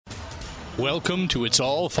Welcome to It's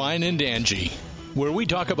All Fine and Angie, where we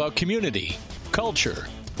talk about community, culture,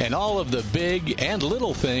 and all of the big and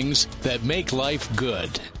little things that make life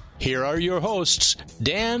good. Here are your hosts,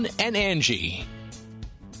 Dan and Angie.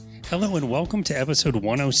 Hello and welcome to episode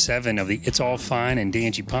 107 of the It's All Fine and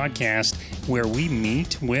Angie podcast, where we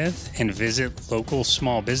meet with and visit local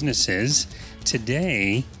small businesses.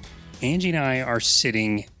 Today, Angie and I are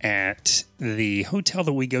sitting at the hotel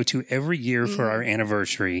that we go to every year for our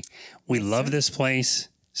anniversary. We love this place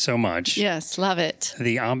so much. Yes, love it.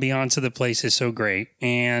 The ambiance of the place is so great.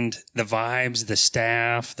 And the vibes, the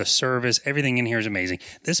staff, the service, everything in here is amazing.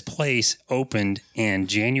 This place opened in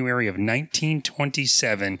January of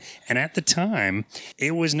 1927. And at the time,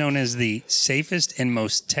 it was known as the safest and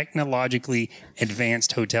most technologically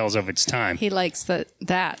advanced hotels of its time. He likes that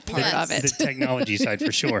part of it. The technology side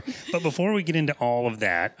for sure. But before we get into all of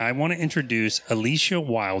that, I want to introduce Alicia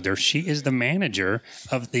Wilder. She is the manager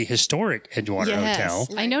of the historic Edgewater Hotel.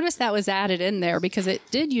 I noticed that was added in there because it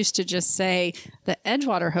did used to just say the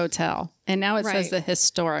Edgewater Hotel, and now it says the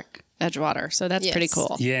historic Edgewater. So that's pretty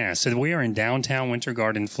cool. Yeah, so we are in downtown Winter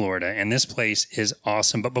Garden, Florida, and this place is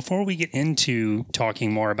awesome. But before we get into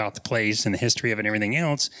talking more about the place and the history of it and everything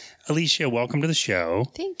else, Alicia, welcome to the show.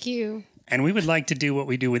 Thank you. And we would like to do what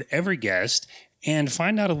we do with every guest and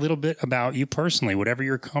find out a little bit about you personally, whatever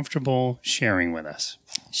you're comfortable sharing with us.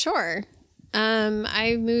 Sure.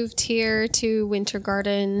 I moved here to Winter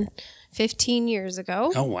Garden 15 years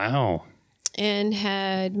ago. Oh, wow. And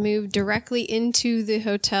had moved directly into the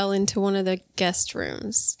hotel into one of the guest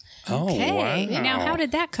rooms. Okay. Oh, wow. Now, how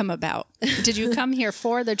did that come about? Did you come here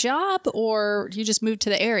for the job or you just moved to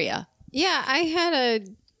the area? Yeah, I had a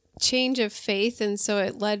change of faith, and so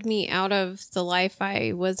it led me out of the life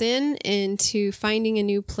I was in into finding a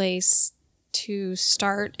new place to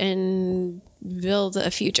start and build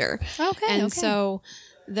a future. Okay. So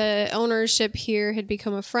the ownership here had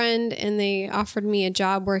become a friend, and they offered me a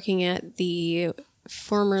job working at the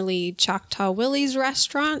formerly Choctaw Willie's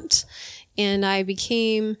restaurant, and I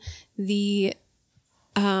became the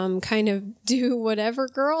kind of do whatever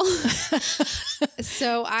girl.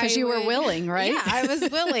 So Because you were willing, right? Yeah, I was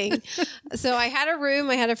willing. So I had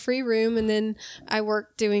a free room, and then I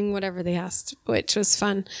worked doing whatever they asked, which was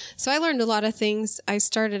fun. So I learned a lot of things. I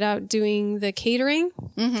started out doing the catering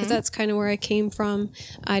because that's kind of where I came from.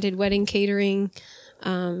 I did wedding catering.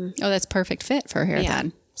 That's perfect fit for here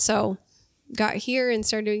then. So got here and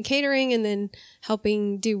started doing catering, and then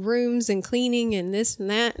helping do rooms and cleaning and this and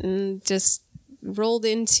that, and just rolled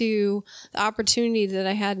into the opportunity that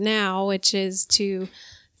I had now, which is to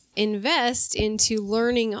invest into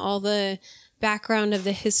learning all the background of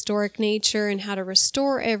the historic nature and how to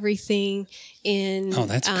restore everything in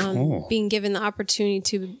that's cool. Being given the opportunity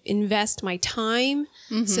to invest my time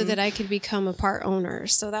so that I could become a part owner.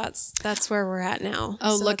 So that's where we're at now.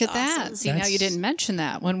 Oh, So look that's at that. awesome. See, now you didn't mention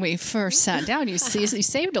that when we first sat down. You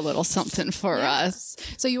saved a little something for us.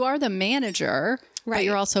 So you are the manager, but Right.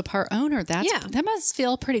 you're also part owner. That must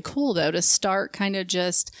feel pretty cool, though, to start kind of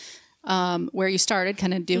just where you started,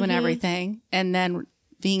 kind of doing everything, and then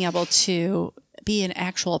being able to be an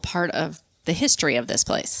actual part of the history of this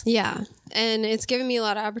place. Yeah. And it's given me a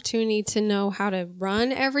lot of opportunity to know how to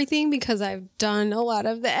run everything because I've done a lot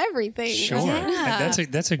of the everything. Sure. Yeah.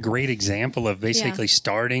 That's a great example of basically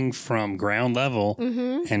starting from ground level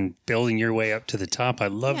and building your way up to the top. I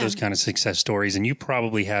love those kind of success stories. And you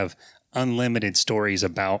probably have unlimited stories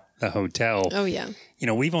about the hotel. Oh, yeah. You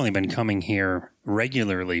know, we've only been coming here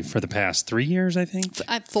regularly for the past 3 years, I think.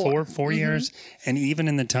 Four years. And even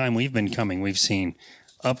in the time we've been coming, we've seen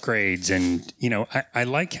upgrades. And, you know, I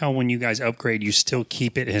like how when you guys upgrade, you still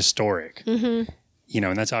keep it historic. You know,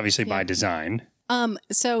 and that's obviously by design.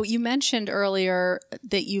 So you mentioned earlier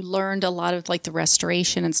that you learned a lot of like the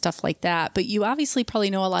restoration and stuff like that, but you obviously probably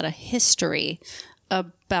know a lot of history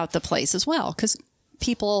about the place as well, because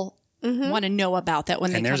people want to know about that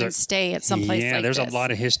when they come and stay at some place like this. Yeah, there's a lot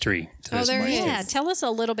of history to this place. Yeah, tell us a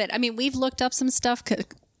little bit. I mean, we've looked up some stuff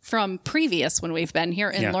from previous when we've been here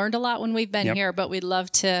and learned a lot when we've been here, but we'd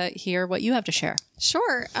love to hear what you have to share.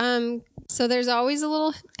 Sure. So there's always a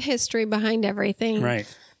little history behind everything. Right.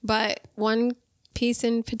 But one piece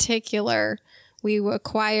in particular we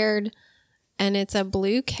acquired, and it's a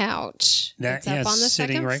blue couch. It's up on the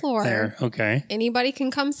second floor. There. Okay. Anybody can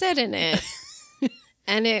come sit in it.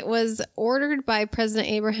 And it was ordered by President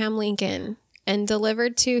Abraham Lincoln and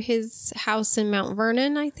delivered to his house in Mount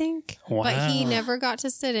Vernon, I think. Wow. But he never got to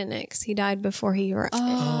sit in it because he died before he arrived.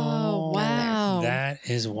 Oh, wow. That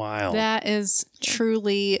is wild. That is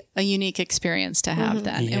truly a unique experience to have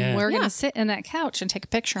that. Yeah. And we're going to sit in that couch and take a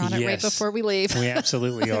picture on it right before we leave. We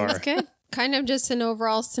absolutely are. That's good. kind of just an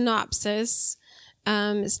overall synopsis.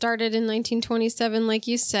 It started in 1927, like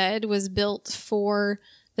you said, was built for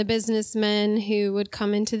the businessmen who would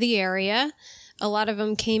come into the area. A lot of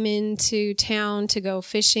them came into town to go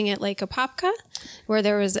fishing at Lake Apopka, where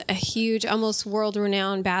there was a huge, almost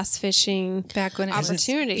world-renowned bass fishing Back when it was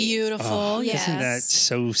opportunity. beautiful. Yes. Isn't that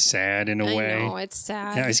so sad in a way? I know, it's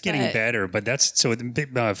sad. Yeah, it's getting but better,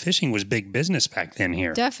 but fishing was big business back then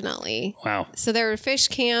here. Definitely. Wow. So there were fish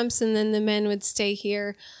camps, and then the men would stay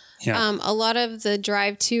here. Yeah. A lot of the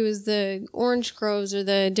drive too is the orange groves or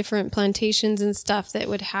the different plantations and stuff that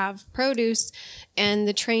would have produce, and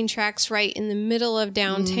the train tracks right in the middle of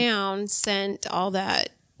downtown sent all that,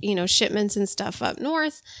 shipments and stuff up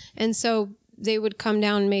north. And so they would come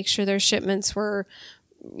down and make sure their shipments were,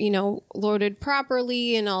 loaded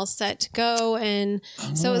properly and all set to go. And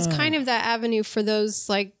so it's kind of that avenue for those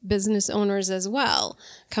like business owners as well,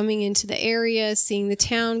 coming into the area, seeing the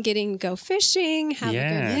town, getting to go fishing, have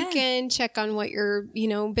a good weekend, check on what your,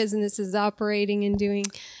 business is operating and doing,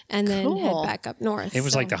 and then head back up north. It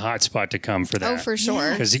was like the hot spot to come for that. Oh, for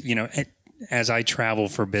sure. Because, as I travel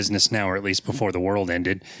for business now, or at least before the world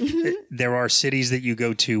ended, there are cities that you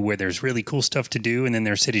go to where there's really cool stuff to do. And then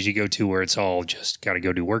there are cities you go to where it's all just got to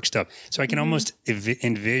go do work stuff. So I can almost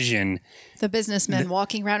envision the businessmen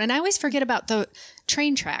walking around. And I always forget about the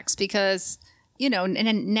train tracks because,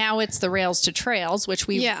 and now it's the rails to trails, which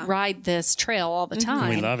we ride this trail all the time.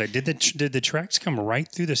 we love it. Did the tracks come right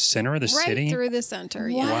through the center of the city? Right through the center.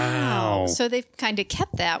 Yeah. Wow. So they've kind of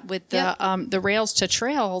kept that with the rails to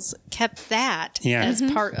trails, kept that as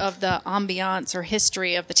part of the ambiance or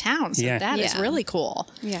history of the town. So that is really cool.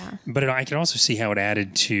 Yeah. But I can also see how it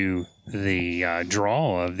added to the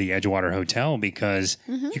draw of the Edgewater Hotel because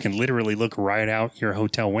you can literally look right out your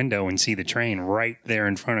hotel window and see the train right there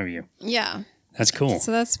in front of you. Yeah. That's cool.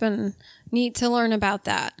 So that's been neat to learn about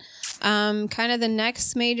that. Kind of the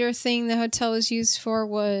next major thing the hotel was used for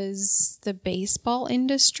was the baseball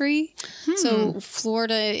industry. So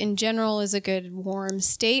Florida in general is a good warm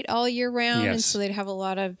state all year round. Yes. And so they'd have a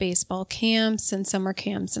lot of baseball camps and summer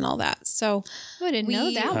camps and all that. So I didn't know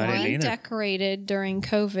that I didn't we either. decorated during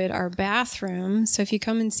COVID our bathroom. So if you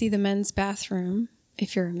come and see the men's bathroom,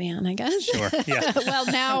 if you're a man, I guess. Sure. Yeah. Well,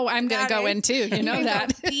 now I'm going to go in too. You know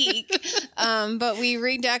that. Peak. But we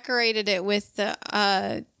redecorated it with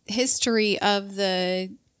the history of the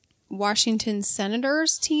Washington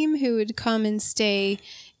Senators team who would come and stay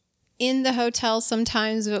in the hotel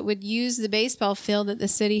sometimes, but would use the baseball field that the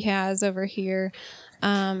city has over here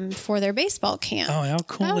for their baseball camp. Oh, how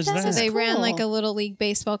cool is that's that? So they ran cool. like a little league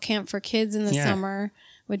baseball camp for kids in the summer,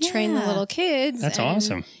 would train the little kids. That's and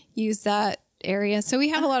awesome. Use that area. So we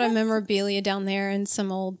have a lot of memorabilia down there and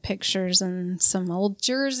some old pictures and some old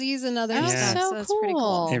jerseys and other stuff. so So that's pretty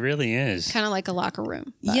cool. cool. It really is. Kind of like a locker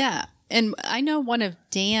room. but- Yeah. And I know one of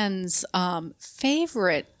Dan's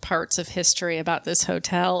favorite parts of history about this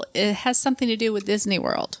hotel, it has something to do with Disney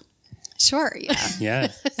World. Sure. Yeah.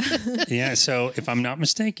 Yeah. Yeah. So if I'm not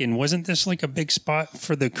mistaken, wasn't this like a big spot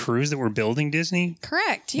for the crews that were building Disney?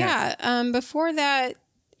 Correct. Yeah. Before that,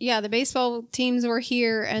 the baseball teams were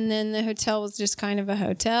here, and then the hotel was just kind of a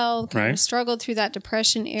hotel. Kind of struggled through that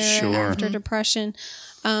Depression era after Depression,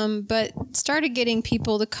 but started getting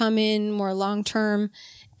people to come in more long term,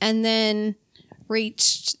 and then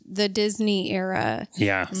reached the Disney era.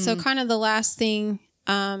 Yeah. So kind of the last thing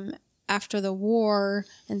after the war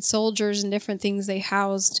and soldiers and different things they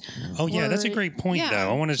housed. Oh, yeah. That's a great point, though.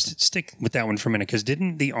 I want to stick with that one for a minute because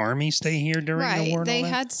didn't the Army stay here during the war? Right. They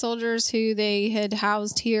had soldiers who they had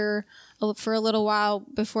housed here for a little while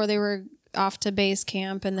before they were off to base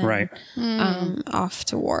camp and then off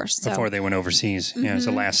to war. So, before they went overseas. Yeah, it's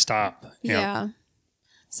the last stop. yeah.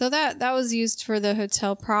 So that was used for the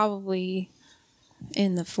hotel probably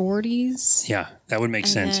in the 40s. Yeah, that would make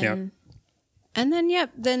sense. Yeah. And then,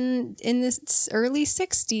 then in the early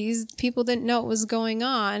 60s, people didn't know what was going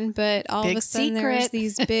on, but all of a sudden there's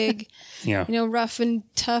these big, rough and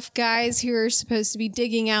tough guys who are supposed to be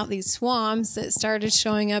digging out these swamps that started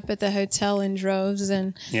showing up at the hotel in droves.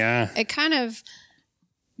 And it kind of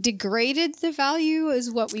degraded the value is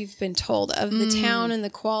what we've been told of the town and the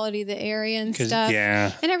quality of the area and stuff.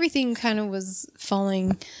 Yeah. And everything kind of was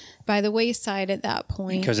falling by the wayside at that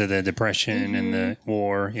point. Because of the Depression and the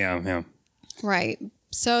war. Yeah. Right.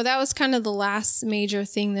 So that was kind of the last major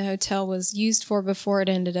thing the hotel was used for before it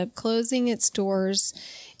ended up closing its doors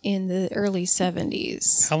in the early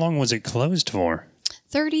 70s. How long was it closed for?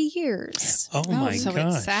 30 years. Oh my So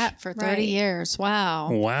gosh. it sat for 30 Right. years.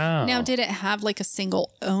 Wow. Wow. Now, did it have like a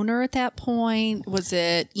single owner at that point? Was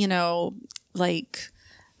it, in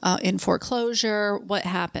foreclosure? What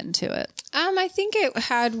happened to it? I think it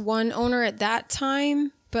had one owner at that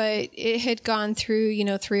time, but it had gone through,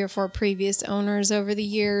 3 or 4 previous owners over the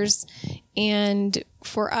years. And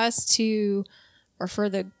for us to, or for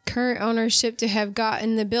the current ownership to have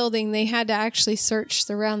gotten the building, they had to actually search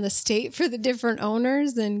around the state for the different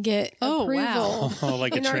owners and get approval. Oh,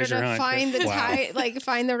 like a in order treasure to hunt. find the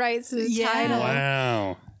find the rights to the title.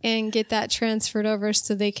 Wow. And get that transferred over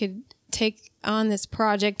so they could take on this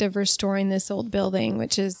project of restoring this old building,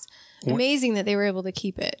 which is amazing that they were able to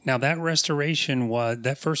keep it. Now that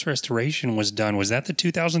first restoration was done. Was that the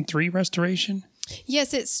 2003 restoration?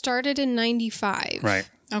 Yes, it started in 95. Right.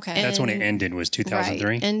 Okay. That's when it ended, was 2003.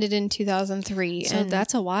 Right, ended in 2003. So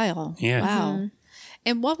that's a while. Yeah. Wow.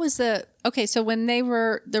 And what was so when they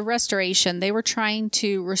were the restoration, they were trying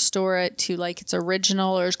to restore it to like its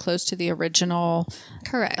original or as close to the original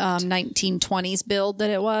correct 1920s build that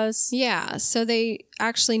it was? Yeah. So they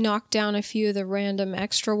actually knocked down a few of the random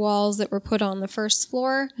extra walls that were put on the first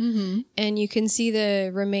floor. Mm-hmm. And you can see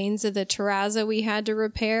the remains of the terrazzo we had to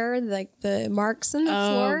repair, like the marks in the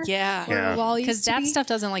floor. Yeah. Where the wall used Because to that be. stuff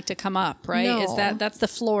doesn't like to come up, right? No. That's the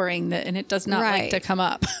flooring and it does not like Right. to come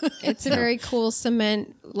up. It's a very cool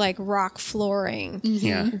cement, like rock flooring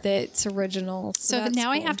Yeah. that's original. So that's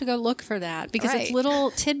now I cool. have to go look for that because it's Right.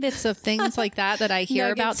 little tidbits of things like that I hear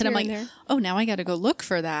about. Nuggets And I'm here like, and there. oh, now I got to go look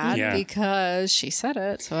for that Yeah. because she said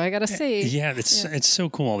it. So I got to see. Yeah, it's so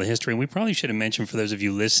cool, all the history. And we probably should have mentioned for those of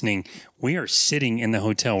you listening, we are sitting in the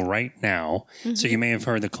hotel right now. So you may have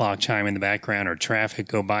heard the clock chime in the background or traffic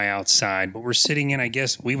go by outside, but we're sitting in, I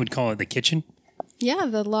guess we would call it the kitchen. Yeah,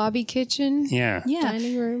 the lobby kitchen. Yeah. Yeah.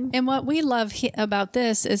 Dining room. And what we love about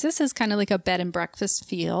this is kind of like a bed and breakfast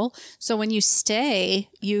feel. So when you stay,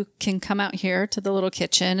 you can come out here to the little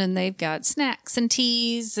kitchen and they've got snacks and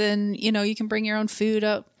teas and, you can bring your own food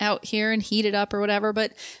out here and heat it up or whatever.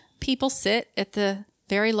 But people sit at the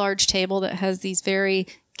very large table that has these very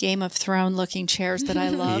Game of Thrones looking chairs that I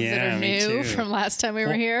love that Yeah, are me new too. from last time we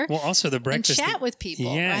were here. Well, also the breakfast. And chat with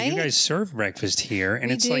people, Yeah, right? you guys serve breakfast here, and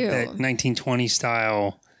We it's like do. that 1920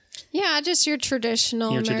 style. Yeah, just your traditional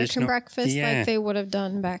American traditional- breakfast yeah. like they would have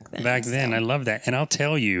done back then. Back then, So. I love that. And I'll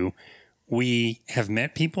tell you, we have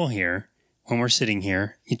met people here when we're sitting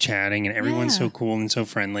here chatting, and everyone's Yeah. so cool and so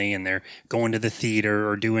friendly, and they're going to the theater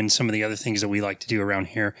or doing some of the other things that we like to do around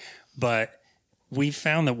here. But we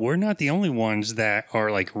found that we're not the only ones that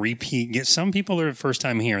are like repeat. Some people are the first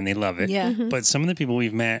time here and they love it. Yeah. But some of the people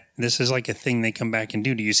we've met, this is like a thing they come back and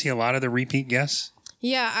do. Do you see a lot of the repeat guests?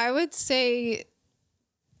 Yeah, I would say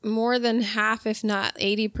more than half, if not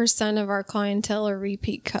 80% of our clientele are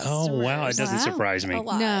repeat customers. Oh, wow. It doesn't Wow. surprise me. A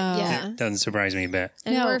lot. No. Yeah. It doesn't surprise me a bit.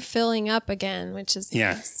 And No. we're filling up again, which is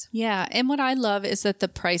Yeah. nice. Yeah. And what I love is that the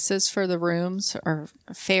prices for the rooms are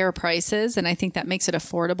fair prices. And I think that makes it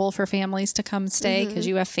affordable for families to come stay because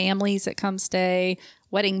you have families that come stay,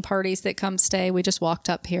 wedding parties that come stay. We just walked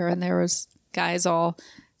up here and there was guys all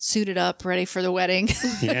suited up, ready for the wedding,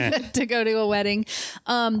 Yeah. to go to a wedding.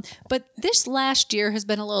 But this last year has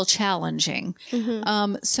been a little challenging.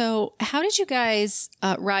 So how did you guys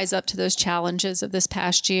rise up to those challenges of this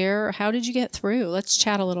past year? How did you get through? Let's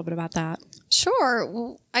chat a little bit about that. Sure.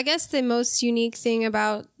 Well, I guess the most unique thing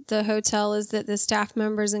about the hotel is that the staff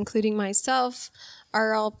members, including myself,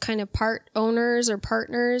 are all kind of part owners or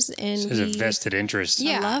partners. And There's a vested interest.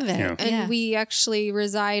 Yeah. I love it. Yeah. And Yeah. we actually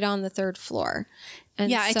reside on the 3rd floor. And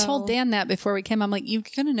Yeah, I so- told Dan that before we came. I'm like, you're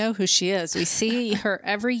going to know who she is. We see her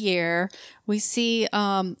every year. We see,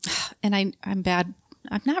 and I'm bad.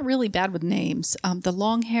 I'm not really bad with names. The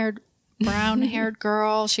long-haired, brown-haired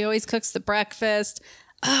girl. She always cooks the breakfast.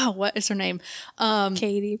 Oh, what is her name?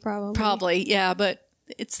 Katie, probably. Probably, yeah. But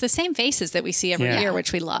it's the same faces that we see every Yeah. year,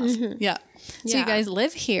 which we love. Yeah. So you Yeah. guys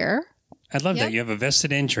live here. I love Yep. that. You have a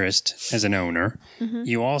vested interest as an owner.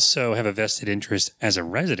 You also have a vested interest as a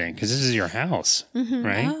resident because this is your house,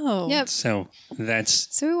 right? Oh, Yep. So that's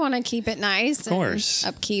So we want to keep it nice. Of course.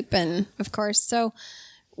 upkeep and of course. So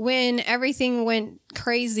when everything went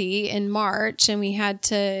crazy in March and we had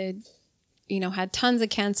to, had tons of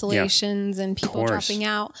cancellations and people course. dropping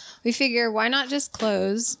out, we figure why not just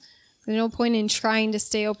close? There's no point in trying to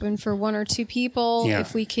stay open for 1 or 2 people Yeah.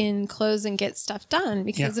 if we can close and get stuff done.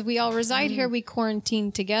 Because Yeah. if we all reside here, we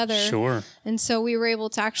quarantine together. sure. And so we were able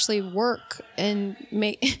to actually work and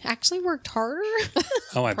actually worked harder.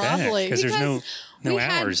 Oh, I bet Probably. because there's no we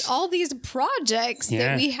hours. had all these projects Yeah.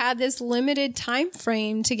 that we had this limited time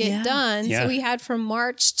frame to get Yeah. done. Yeah. So we had from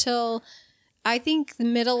March till I think the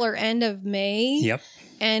middle or end of May. Yep.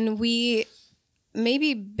 And we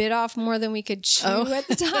maybe bit off more than we could chew at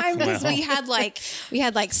the time because we had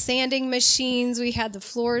like sanding machines, we had the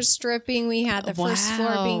floors stripping, we had the first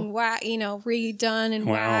floor being redone and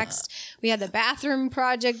waxed, we had the bathroom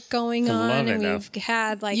project going on, and we've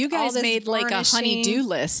had like you guys all this made like a honey-do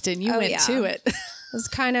list, and you went to it. It was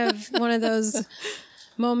kind of one of those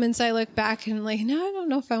moments I look back and like, no, I don't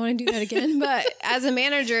know if I want to do that again. But as a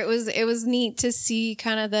manager, it was neat to see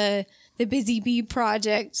kind of the busy bee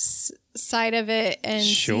projects side of it and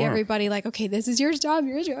see everybody like, okay, this is your job,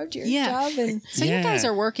 your job. And so you guys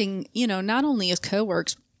are working, not only as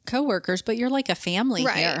co-workers, but you're like a family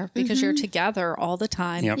here because you're together all the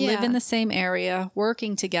time, live in the same area,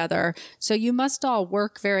 working together. So you must all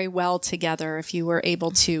work very well together if you were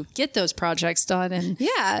able to get those projects done and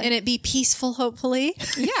it be peaceful, hopefully.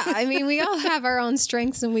 I mean, we all have our own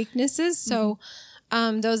strengths and weaknesses. So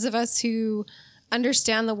those of us who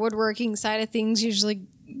understand the woodworking side of things usually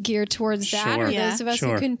gear towards that, or those of us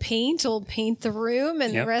who can paint will paint the room,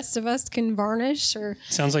 and the rest of us can varnish or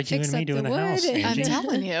sounds like you and me doing the house. I'm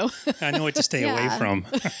telling you, I know what to stay away from.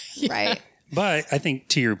 Right. But I think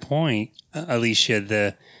to your point,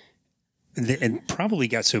 Alicia, it probably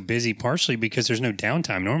got so busy partially because there's no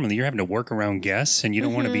downtime. Normally, you're having to work around guests, and you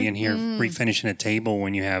don't want to be in here refinishing a table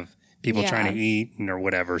when you have people trying to eat or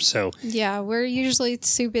whatever. So we're usually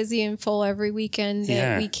too busy and full every weekend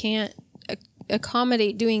that we can't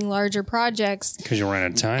accommodate doing larger projects because you're running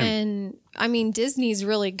out of time. And I mean, Disney's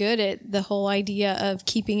really good at the whole idea of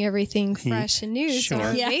keeping everything fresh and new. So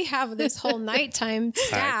they have this whole nighttime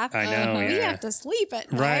staff. I know. We have to sleep at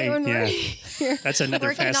night when we're here. That's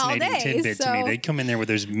another fascinating tidbit to me. They come in there with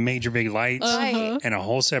those major big lights and a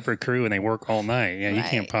whole separate crew, and they work all night. Yeah, you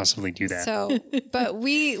can't possibly do that. So, but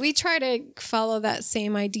we try to follow that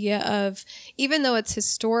same idea of, even though it's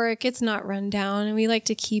historic, it's not run down, and we like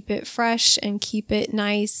to keep it fresh and keep it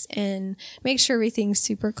nice and make sure everything's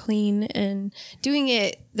super clean and doing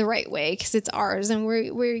it the right way because it's ours, and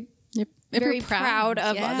we're very proud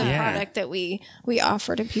of the product that we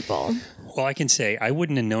offer to people. Well, I can say I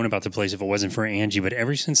wouldn't have known about the place if it wasn't for Angie, but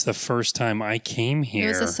ever since the first time I came here...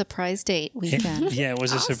 It was a surprise date weekend. It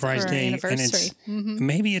was a surprise date. And it's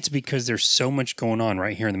maybe it's because there's so much going on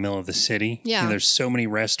right here in the middle of the city. Yeah. There's so many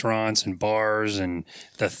restaurants and bars and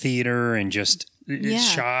the theater and just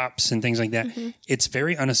shops and things like that. It's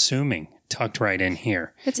very unassuming. Tucked right in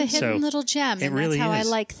here. It's a hidden little gem, and that's how I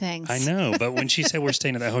like things. I know, but when she said we're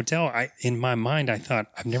staying at that hotel, in my mind, I thought,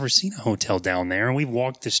 I've never seen a hotel down there, and we've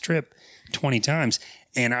walked the strip 20 times,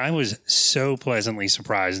 and I was so pleasantly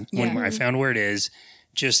surprised when I found where it is,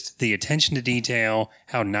 just the attention to detail,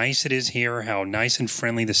 how nice it is here, how nice and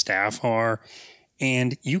friendly the staff are,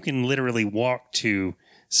 and you can literally walk to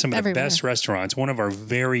some of the best restaurants, one of our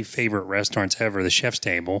very favorite restaurants ever, the Chef's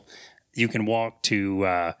Table. You can walk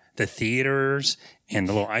to the theaters and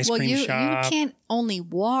the little ice cream shop. You can't only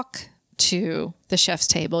walk to the Chef's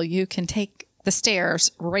Table. You can take the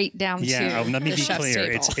stairs right down to let me the be Chef's clear.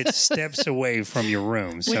 Table. It's steps away from your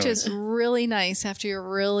room. Which is really nice after you're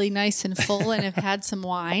really nice and full and have had some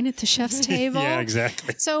wine at the Chef's Table. Yeah,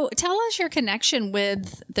 exactly. So tell us your connection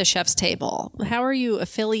with the Chef's Table. How are you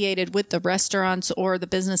affiliated with the restaurants or the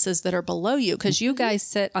businesses that are below you? Because you guys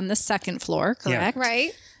sit on the second floor, correct? Yeah.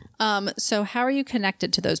 Right. So how are you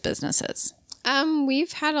connected to those businesses?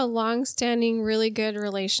 We've had a long-standing, really good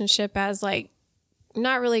relationship as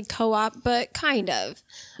not really co-op, but kind of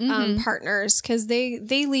partners, because they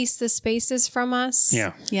lease the spaces from us.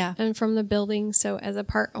 Yeah. And from the building. So as a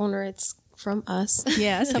part owner, it's from us.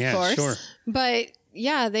 Yes, of course. Sure. But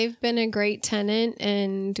yeah, they've been a great tenant,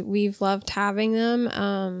 and we've loved having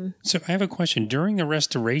them. So I have a question. During the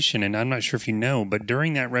restoration, and I'm not sure if you know, but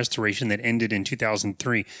during that restoration that ended in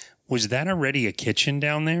 2003, was that already a kitchen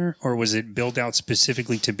down there, or was it built out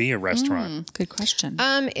specifically to be a restaurant? Good question.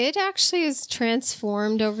 It actually is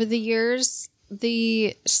transformed over the years.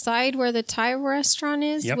 The side where the Thai restaurant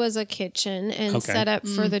is was a kitchen and set up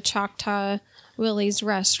for the Choctaw Willie's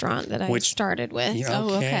restaurant that I started with. Yeah,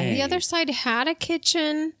 The other side had a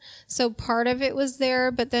kitchen, so part of it was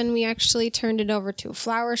there, but then we actually turned it over to a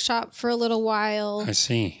flower shop for a little while. I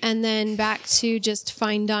see. And then back to just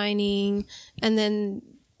fine dining, and then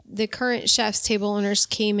the current Chef's Table owners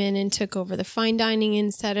came in and took over the fine dining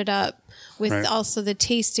and set it up with also the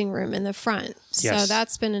tasting room in the front. Yes. So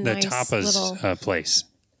that's been a nice tapas little place.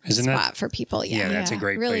 Isn't spot for people. Yeah, that's a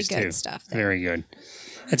great really place good too. Stuff there. Very good.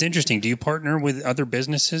 That's interesting. Do you partner with other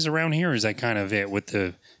businesses around here, or is that kind of it with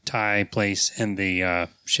the Thai place and the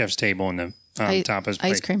Chef's Table and the tapas place?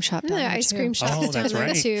 Ice cream shop down The there ice too. cream shop is down that's there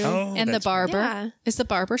right. too. Oh, And the barber. Yeah. Is the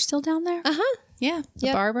barber still down there? Uh-huh. Yeah, the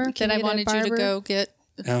Yep. barber You can that I get a wanted you to barber. go get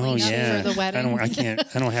Oh cleanup yeah, for the wedding.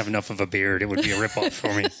 I don't have enough of a beard. It would be a ripoff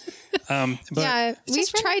for me. But Yeah, we've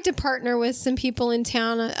tried to partner with some people in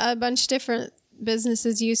town. A bunch of different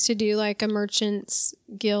businesses used to do like a merchants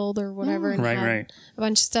guild or whatever. And Right, had right. A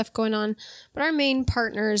bunch of stuff going on. But our main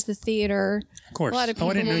partner is the theater. of course. A lot of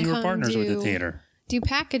I didn't know people you were come partners with the do- theater. Do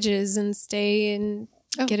packages and stay and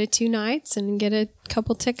Oh. get it 2 nights and get a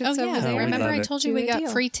couple tickets Oh over yeah, there. we remember love I it. told you Do we a got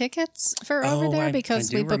deal. free tickets for Oh, over there I because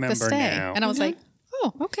do we booked the remember stay, now. and I was like,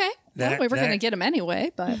 oh, okay. Well, we were going to that- get them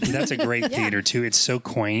anyway, but That's a great theater too. It's so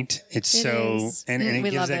quaint. It's It so is. and it We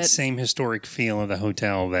gives love that it. same historic feel of the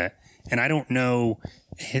hotel that. And I don't know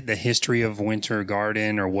the history of Winter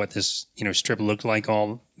Garden or what this strip looked like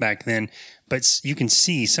all back then, but you can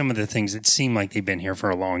see some of the things that seem like they've been here for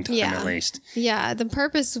a long time Yeah. at least. Yeah, the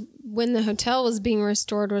purpose when the hotel was being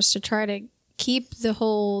restored was to try to keep the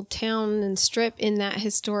whole town and strip in that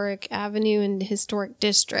historic avenue and historic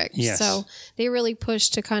district. Yes. So they really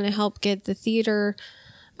pushed to kind of help get the theater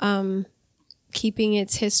keeping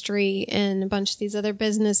its history and a bunch of these other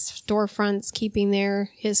business storefronts keeping their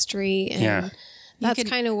history. And Yeah. that's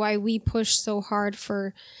kind of why we push so hard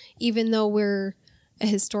for, even though we're a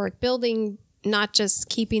historic building, not just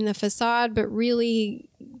keeping the facade, but really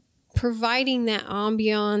providing that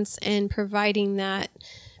ambiance and providing that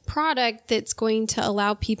product that's going to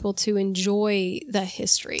allow people to enjoy the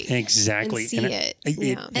history. Exactly. And see it.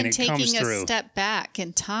 Yeah. And and it comes taking a through. step back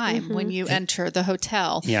in time when you enter the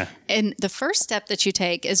hotel. Yeah. And the first step that you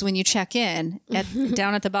take is when you check in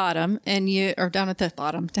down at the bottom down at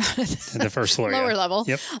the the first floor. lower yeah. level.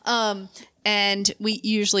 Yep. And we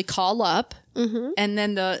usually call up, and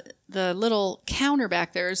then the little counter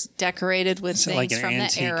back there is decorated with So things like an from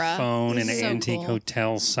antique the era. phone and an So antique cool.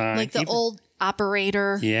 hotel sign. like the Even- old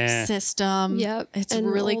operator Yeah. system. Yep. It's And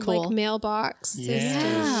really old, cool. Like mailbox. Yeah.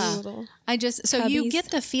 Yeah. Little- So you cubbies.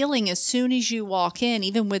 get the feeling as soon as you walk in,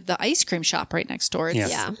 even with the ice cream shop right next door.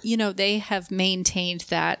 It's, Yeah. they have maintained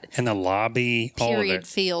that and the lobby, all of period it.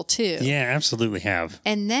 feel too. Yeah, absolutely have.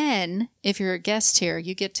 And then if you're a guest here,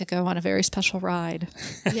 you get to go on a very special ride.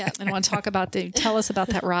 Yeah. And I want to talk about tell us about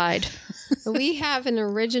that ride. We have an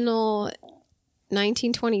original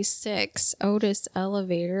 1926 Otis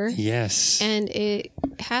elevator. Yes. And it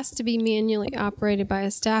has to be manually operated by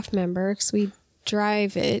a staff member because we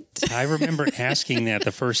drive it. I remember asking that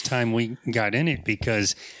the first time we got in it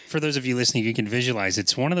because for those of you listening, you can visualize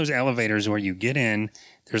it's one of those elevators where you get in,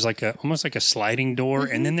 there's like almost like a sliding door,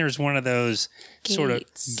 and then there's one of those sort of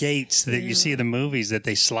Gates. gates that you see in the movies that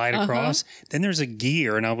they slide across. Then there's a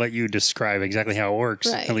gear, and I'll let you describe exactly how it works,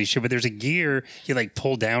 Right. Alicia. But there's a gear you like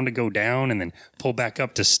pull down to go down and then pull back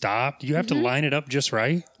up to stop. You have to line it up just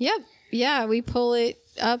right. Yep. Yeah, we pull it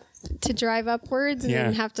up to drive upwards and Yeah.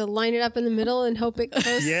 then have to line it up in the middle and hope it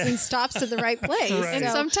coasts Yeah. and stops at the right place. Right. And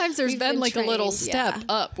So sometimes there's we've been like a little trained, step yeah.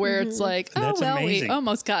 up where it's like, oh, That's well, amazing. we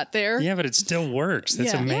almost got there. Yeah, but it still works.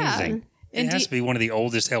 That's Yeah. amazing. And It has to be one of the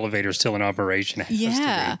oldest elevators still in operation. It has to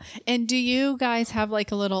Yeah. be. And do you guys have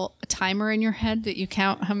like a little timer in your head that you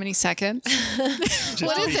count how many seconds? Just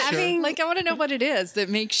What to is be it? sure. Like, I want to know what it is that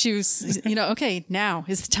makes you, okay, now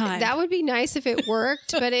is the time. That would be nice if it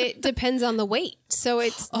worked, but it depends on the weight. So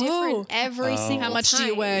it's different every single How much do you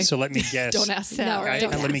time. weigh? So let me guess. Don't ask that. No, right?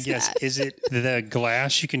 don't Let me ask guess. that. Is it the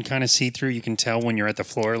glass you can kind of see through? You can tell when you're at the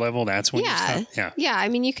floor level. That's when you Yeah. stop. Yeah. I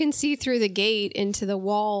mean, you can see through the gate into the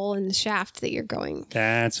wall and the shaft that you're going.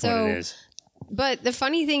 That's what So- it is. But the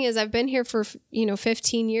funny thing is, I've been here for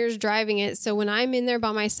 15 years driving it. So when I'm in there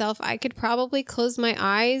by myself, I could probably close my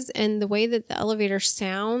eyes, and the way that the elevator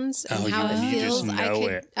sounds and Oh, how you it just feels, know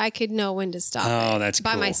it. I could know when to stop. Oh, it that's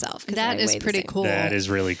by cool. myself. 'Cause That I is weigh the pretty same. cool. That is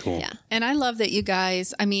really cool. Yeah. And I love that you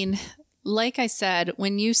guys, I mean, like I said,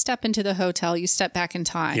 when you step into the hotel, you step back in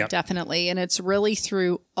time, Yep. definitely. And it's really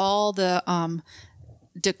through all the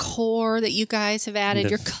decor that you guys have added.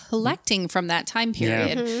 You're collecting from that time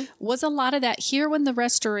period. Was a lot of that here when the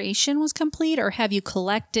restoration was complete, or have you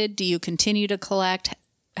collected? Do you continue to collect?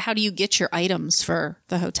 How do you get your items for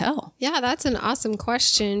the hotel? Yeah, that's an awesome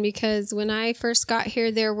question because when I first got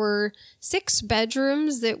here, there were 6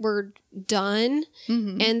 bedrooms that were done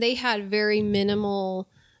and they had very minimal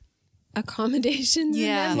accommodations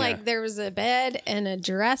Yeah. in them. Yeah. Like there was a bed and a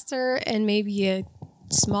dresser and maybe a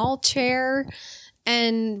small chair.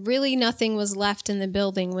 And really nothing was left in the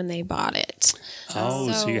building when they bought it. Oh,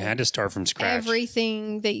 so So you had to start from scratch.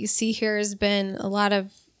 Everything that you see here has been a lot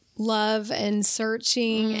of love and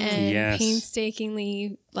searching and Yes.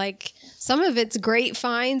 painstakingly, like some of it's great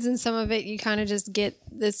finds and some of it you kind of just get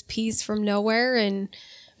this piece from nowhere, and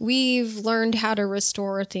we've learned how to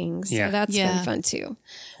restore things. Yeah. So that's Yeah. been fun too.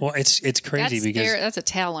 Well, it's crazy because that's a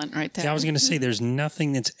talent right there. I was going to say there's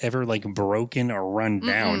nothing that's ever like broken or run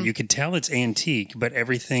down. You could tell it's antique, but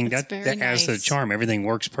everything that very adds to the nice. charm. Everything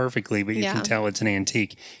works perfectly, but you Yeah. can tell it's an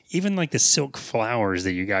antique. Even like the silk flowers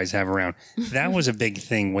that you guys have around, that was a big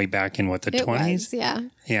thing way back in what, the It 20s? was, yeah.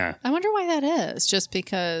 Yeah. I wonder why that is. Just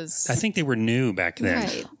because. I think they were new back then.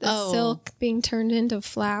 Right. The Oh. silk being turned into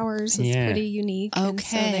flowers is Yeah. pretty unique. And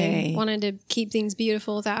so Okay. they wanted to keep things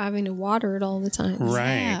beautiful without having to water it all the time.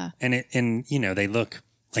 Right. Yeah. And you know, they look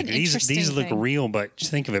like an these interesting look thing. real, but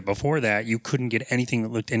just think of it. Before that, you couldn't get anything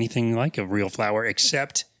that looked anything like a real flower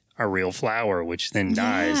except a real flower, which then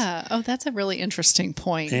dies. Yeah. Oh, that's a really interesting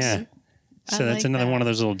point. Yeah. So I that's like another that. one of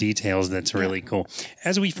those little details that's really cool.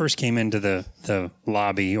 As we first came into the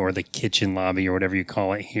lobby or the kitchen lobby or whatever you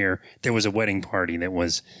call it here, there was a wedding party that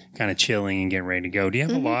was kind of chilling and getting ready to go. Do you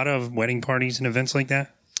have a lot of wedding parties and events like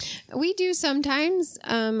that? We do sometimes.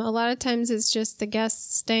 A lot of times it's just the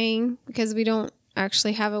guests staying because we don't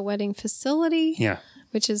actually have a wedding facility, Yeah.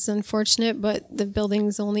 which is unfortunate, but the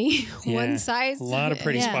building's only Yeah. one size. A lot of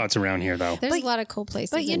pretty Yeah. spots around here, though. There's a lot of cool places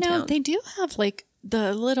But you in know, town. they do have like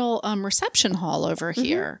the little reception hall over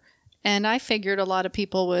here. And I figured a lot of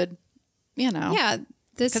people would, yeah, the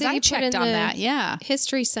because city I put checked in on the that. Yeah.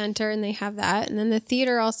 History Center, and they have that. And then the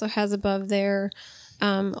theater also has above their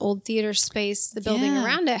old theater space. The building Yeah.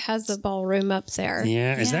 around it has a ballroom up there.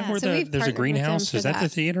 Yeah. Is that Yeah. where So we've there's a partnered with them greenhouse? for Is that the that.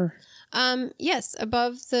 theater? Yes,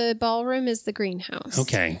 above the ballroom is the greenhouse.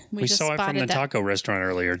 Okay. We We just saw it from spotted the that. taco restaurant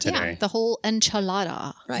earlier today. The whole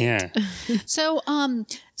enchilada. Right. Yeah. So,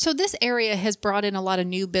 so this area has brought in a lot of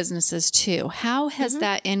new businesses too. How has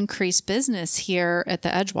that increased business here at the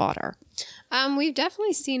Edgewater? We've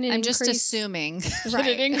definitely seen an I'm just increase. assuming that Right.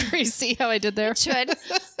 it increased. See how I did there? Should.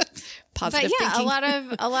 Positive But yeah,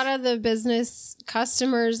 thinking. a lot of the business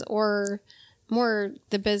customers, or more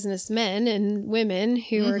the businessmen and women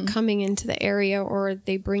who are coming into the area, or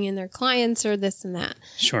they bring in their clients or this and that,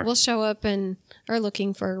 Sure. will show up and are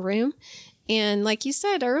looking for a room. And like you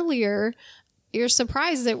said earlier, you're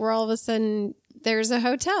surprised that we're all of a sudden there's a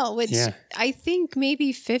hotel, which Yeah. I think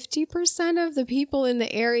maybe 50% of the people in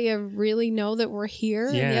the area really know that we're here,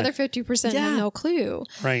 and the Yeah. other 50% Yeah. have no clue.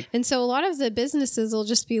 Right. And so a lot of the businesses will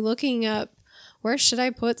just be looking up, where should I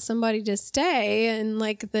put somebody to stay in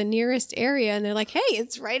like the nearest area? And they're like, hey,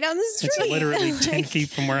 it's right on the street. It's literally 10 feet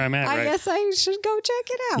from where I'm at, I right? guess I should go check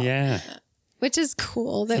it out. Yeah. Which is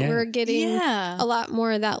cool that Yeah. we're getting Yeah. a lot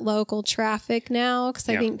more of that local traffic now. Because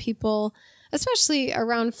I Yeah. think people, especially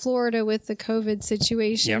around Florida with the COVID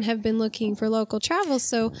situation, Yep. have been looking for local travel.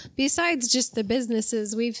 So besides just the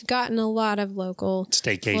businesses, we've gotten a lot of local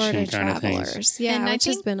Staycation Florida kind of things. travelers. Yeah, And I which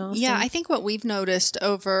has think- been awesome. Yeah, I think what we've noticed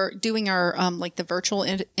over doing our like the virtual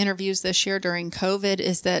interviews this year during COVID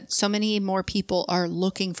is that so many more people are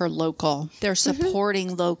looking for local. They're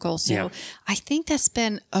supporting local. So Yeah. I think that's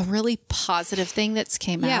been a really positive thing that's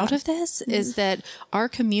came Yeah. out of this is that our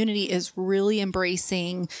community is really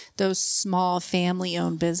embracing those small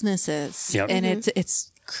family-owned businesses, Yep. and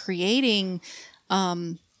it's creating.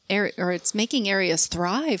 Or it's making areas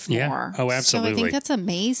thrive Yeah. more. Oh, So I absolutely. think that's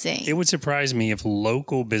amazing. It would surprise me if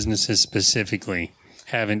local businesses specifically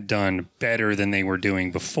haven't done better than they were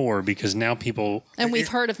doing before, because now people And we've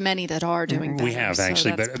heard of many that are doing better. we have so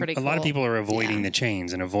actually, that's but pretty a lot of cool. people are avoiding Yeah. the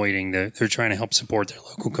chains and avoiding they're trying to help support their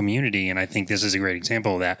local community, and I think this is a great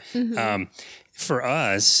example of that. For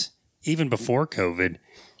us, even before COVID,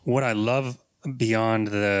 what I love beyond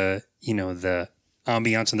the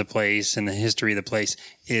ambiance of the place and the history of the place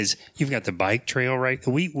is you've got the bike trail, right?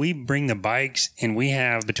 We bring the bikes, and we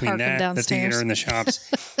have between Park 'em that, the downstairs. theater and the shops,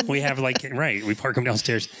 we have like, right, we park them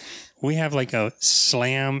downstairs. We have like a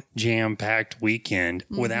slam jam packed weekend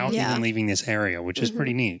without Yeah. even leaving this area, which is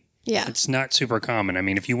pretty neat. Yeah. It's not super common. I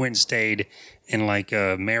mean, if you went and stayed in like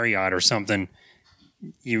a Marriott or something,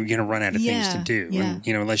 you're going to run out of things to Yeah, do. yeah. And,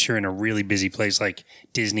 unless you're in a really busy place like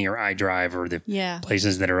Disney or iDrive or the Yeah.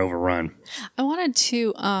 places that are overrun. I wanted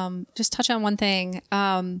to just touch on one thing.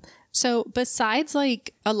 So besides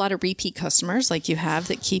like a lot of repeat customers like you have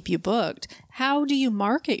that keep you booked, how do you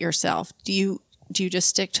market yourself? Do you just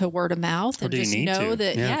stick to word of mouth and do you just need know to?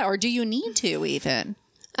 that Yeah. or do you need to even?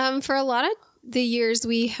 For a lot of the years,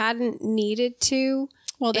 we hadn't needed to.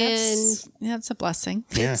 Well, that's a blessing.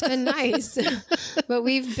 Yeah. It's been nice, but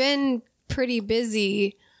we've been pretty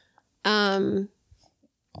busy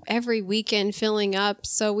every weekend filling up.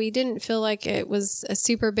 So we didn't feel like it was a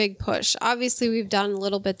super big push. Obviously, we've done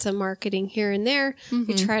little bits of marketing here and there.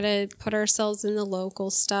 We try to put ourselves in the local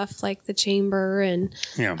stuff like the chamber and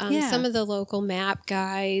Yeah. Yeah. some of the local map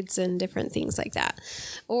guides and different things like that.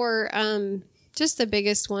 Or Just the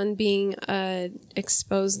biggest one being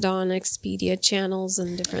exposed on Expedia channels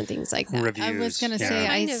and different things like that. Reviews. I was going to yeah. say,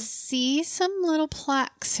 I Kind of. see some little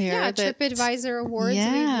plaques here. Yeah, that- TripAdvisor awards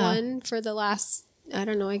Yeah. we've won for the last, I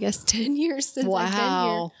don't know, I guess 10 years since I've been here.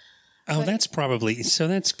 Wow. Oh, that's probably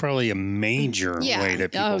a major Yeah. way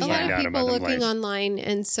that people Oh, A yeah. lot find of out people about the looking place. online,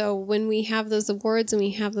 and so when we have those awards and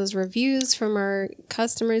we have those reviews from our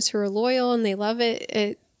customers who are loyal and they love it,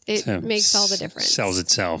 it So makes all the difference. Sells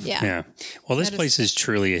itself. Yeah. Well, this That is- place is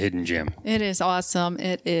truly a hidden gem. It is awesome.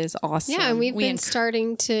 It is awesome. Yeah, and we've We been enc-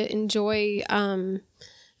 starting to enjoy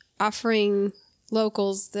offering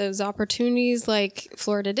locals those opportunities like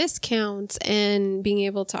Florida discounts and being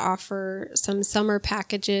able to offer some summer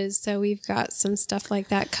packages. So we've got some stuff like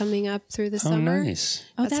that coming up through the Oh, summer. nice.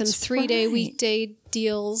 Oh, Got some that's 3-day right. weekday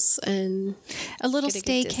deals and a little get a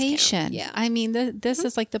good staycation. discount. Yeah. I mean, this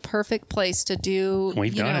is like the perfect place to do.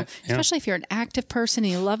 We've you done know, it, yeah. especially if you're an active person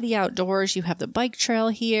and you love the outdoors. You have the bike trail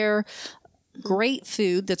here. Great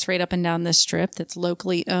food that's right up and down this strip that's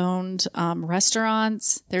locally owned.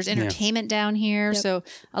 Restaurants. There's entertainment down here. So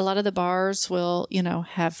a lot of the bars will,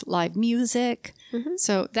 have live music.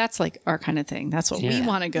 So that's like our kind of thing. That's what we Yeah.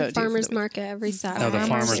 want to go to. farmers market every Saturday. Oh, the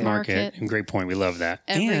Farmers farmer's market. market. Great point. We love that.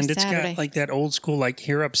 Every and it's Saturday. got like that old school, like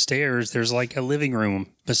here upstairs, there's like a living room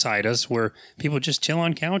beside us where people just chill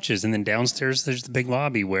on couches. And then downstairs, there's the big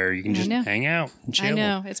lobby where you can just know. hang out and chill. I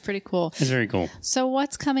know. It's pretty cool. It's very cool. So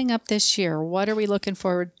what's coming up this year? What are we looking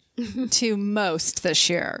forward to most this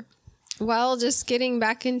year? Well, just getting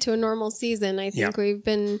back into a normal season. I think Yeah. we've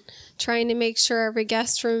been trying to make sure every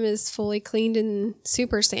guest room is fully cleaned and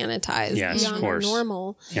super sanitized Yes, of beyond course.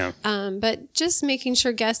 normal. Yeah. But just making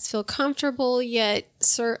sure guests feel comfortable, yet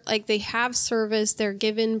like they have service, they're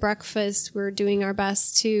given breakfast. We're doing our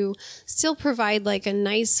best to still provide like a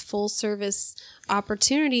nice full service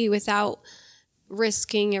opportunity without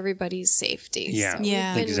risking everybody's safety. Yeah, So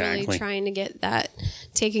Yeah. we've been exactly. really trying to get that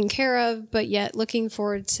taken care of, but yet looking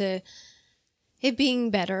forward to it being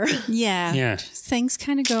better. Yeah. Yeah. Just things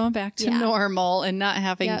kind of going back to Yeah. normal and not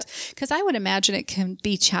having, Yep. because I would imagine it can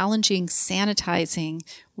be challenging sanitizing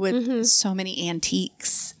with so many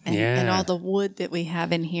antiques and Yeah. all the wood that we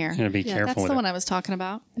have in here. Gotta be Yeah, careful That's with the it. one I was talking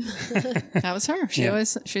about. That was her. She Yeah.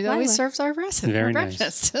 always Lila. serves our recipe. Very our nice.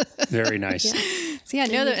 breakfast. Very nice. See, I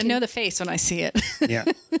know the face when I see it. Yeah.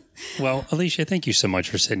 Well, Alicia, thank you so much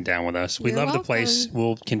for sitting down with us. We You're love the place.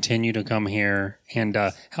 We'll continue to come here. And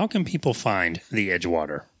how can people find the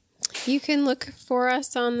Edgewater? You can look for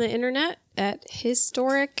us on the internet at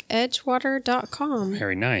historicedgewater.com.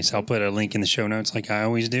 Very nice. I'll put a link in the show notes like I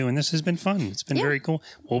always do. And this has been fun. It's been very cool.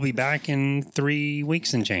 We'll be back in 3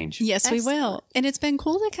 weeks and change. Yes, we will. And it's been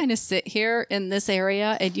cool to kind of sit here in this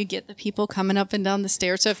area and you get the people coming up and down the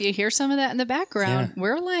stairs. So if you hear some of that in the background,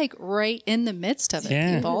 we're like right in the midst of it,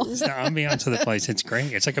 Yeah. people. It's the ambiance of the place. It's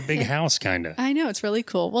great. It's like a big house, kind of. I know. It's really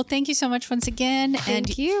cool. Well, thank you so much once again.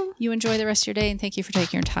 Thank you. You enjoy the rest of your day and thank you for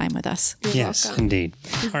taking your time with us. You're Yes, welcome. indeed.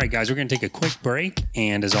 All right, guys, we're going to take a quick break.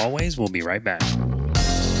 And as always, we'll be right back.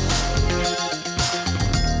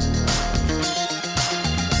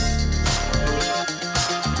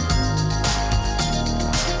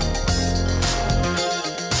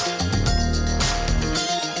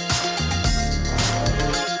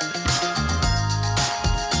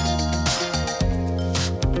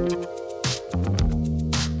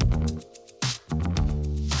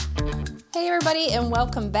 Hey, everybody, and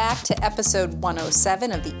welcome back to episode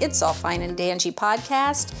 107 of the It's All Fine and Dangy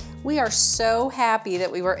podcast. We are so happy that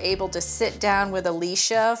we were able to sit down with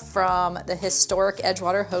Alicia from the historic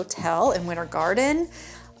Edgewater Hotel in Winter Garden.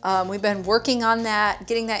 We've been working on that,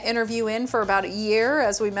 getting that interview in for about a year,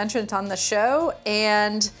 as we mentioned on the show,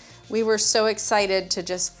 and we were so excited to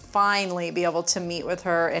just finally be able to meet with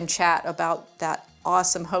her and chat about that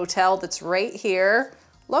awesome hotel that's right here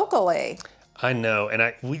locally. I know.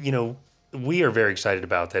 And we are very excited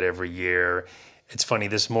about that every year. It's funny,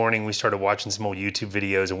 this morning we started watching some old YouTube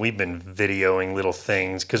videos and we've been videoing little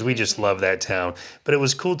things because we just love that town. But it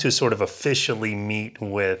was cool to sort of officially meet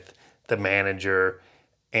with the manager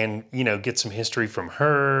and, get some history from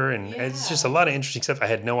her. And it's just a lot of interesting stuff. I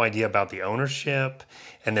had no idea about the ownership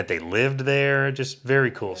and that they lived there. Just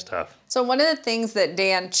very cool stuff. So one of the things that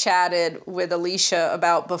Dan chatted with Alicia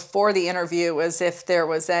about before the interview was if there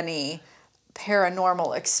was any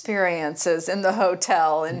paranormal experiences in the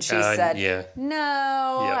hotel, and she said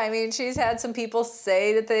no. Yep. I mean, she's had some people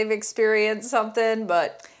say that they've experienced something,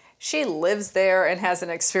 but she lives there and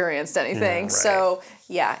hasn't experienced anything. Right.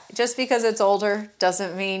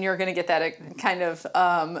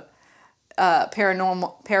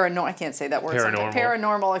 paranormal. I can't say that word.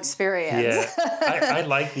 Paranormal experience. Yeah, I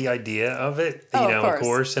like the idea of it. Of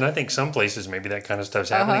course, and I think some places maybe that kind of stuff's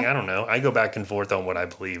happening. I don't know. I go back and forth on what I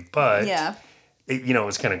believe, but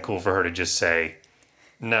it's kind of cool for her to just say,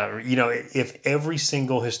 no. If every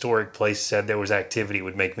single historic place said there was activity, it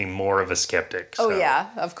would make me more of a skeptic. So. Oh yeah,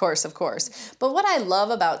 of course. But what I love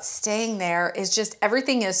about staying there is just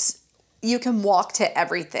everything is. You can walk to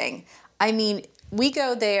everything. I mean. We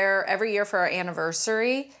go there every year for our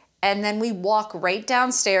anniversary, and then we walk right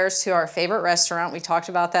downstairs to our favorite restaurant. We talked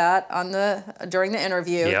about that during the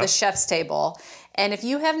interview, the Chef's Table. And if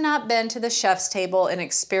you have not been to the Chef's Table and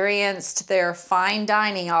experienced their fine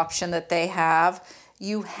dining option that they have,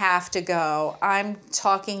 you have to go. I'm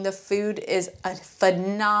talking the food is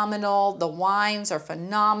phenomenal. The wines are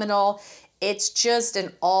phenomenal. It's just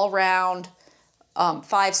an all-round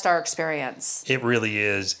 5-star experience. It really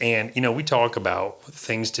is. And, we talk about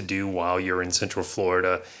things to do while you're in Central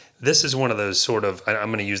Florida. This is one of those sort of, I'm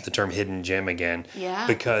going to use the term hidden gem again. Yeah.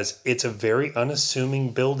 Because it's a very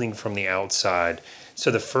unassuming building from the outside.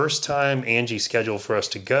 So the first time Angie scheduled for us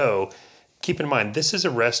to go, keep in mind, this is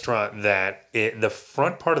a restaurant that the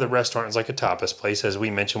front part of the restaurant is like a tapas place, as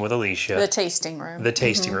we mentioned with Alicia. The tasting room. The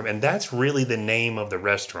tasting room. And that's really the name of the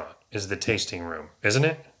restaurant, is the tasting room, isn't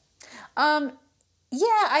it?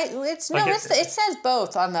 Yeah, it says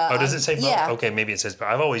both on the. Oh, does it say both? Yeah. Okay, maybe it says both.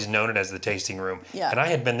 I've always known it as the tasting room. Yeah. And I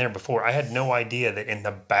had been there before. I had no idea that in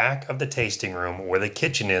the back of the tasting room, where the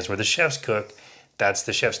kitchen is, where the chefs cook, that's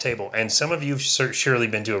the Chef's Table. And some of you have surely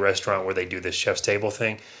been to a restaurant where they do this Chef's Table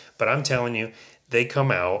thing. But I'm telling you, they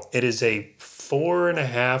come out. It is a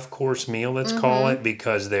 4.5-course meal, let's call it,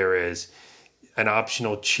 because there is an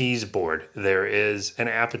optional cheese board, there is an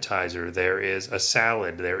appetizer, there is a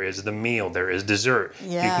salad, there is the meal, there is dessert.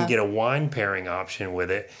 Yeah. You can get a wine pairing option with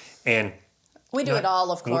it, and we do it all,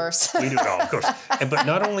 of course. We do it all, of course. But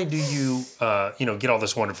not only do you, get all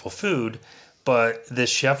this wonderful food, but this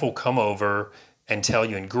chef will come over and tell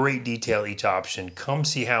you in great detail each option. Come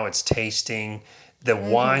see how it's tasting. The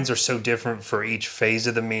wines are so different for each phase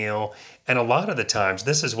of the meal, and a lot of the times,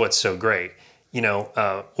 this is what's so great.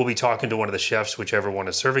 We'll be talking to one of the chefs, whichever one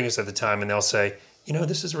is serving us at the time, and they'll say,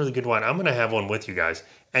 this is a really good wine. I'm going to have one with you guys.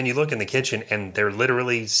 And you look in the kitchen, and they're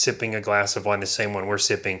literally sipping a glass of wine, the same one we're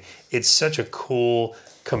sipping. It's such a cool,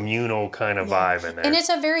 communal kind of vibe in there. And it's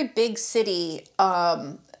a very big city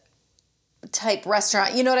type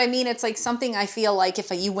restaurant. You know what I mean? It's like something I feel like if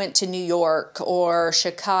you went to New York or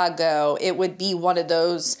Chicago, it would be one of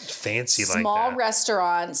those fancy small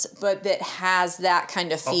restaurants, but that has that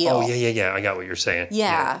kind of feel. Oh, yeah. I got what you're saying.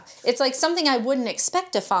 Yeah. It's like something I wouldn't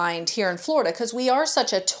expect to find here in Florida because we are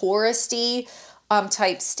such a touristy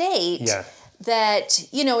type state. Yeah. That,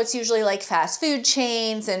 it's usually like fast food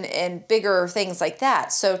chains and bigger things like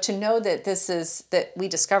that. So to know that we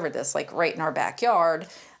discovered this like right in our backyard,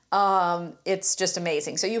 it's just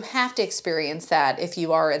amazing. So you have to experience that if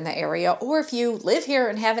you are in the area or if you live here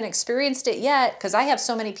and haven't experienced it yet, because I have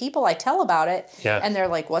so many people I tell about it and they're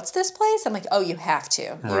like, what's this place? I'm like, oh, you have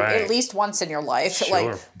to. At least once in your life.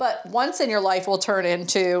 Sure. But once in your life will turn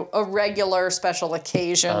into a regular special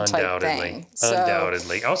occasion type thing.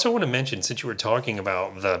 Undoubtedly. I also want to mention, since you were talking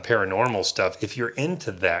about the paranormal stuff, if you're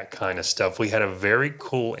into that kind of stuff, we had a very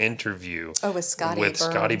cool interview with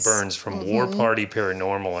Scotty Burns from War Party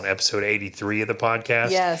Paranormal on episode 83 of the podcast.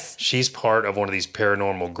 Yes. She's part of one of these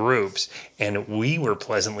paranormal groups, and we were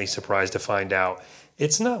pleasantly surprised to find out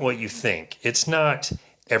it's not what you think. It's not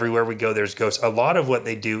everywhere we go there's ghosts. A lot of what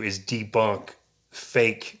they do is debunk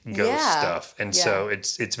fake ghost stuff. And so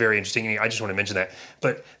it's very interesting. And I just want to mention that.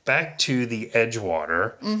 But back to the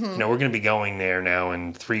Edgewater. We're going to be going there now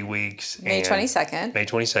in 3 weeks. May 22nd. May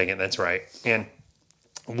 22nd, that's right. And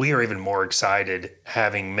we are even more excited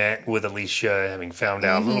having met with Alicia, having found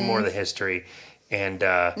out a little more of the history. And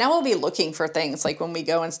now we'll be looking for things like when we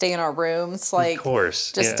go and stay in our rooms, like of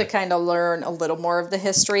course, just to kind of learn a little more of the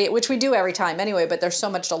history, which we do every time anyway, but there's so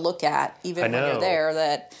much to look at even when you're there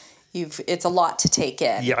that it's a lot to take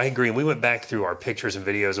in. Yeah, I agree. We went back through our pictures and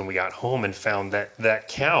videos and we got home and found that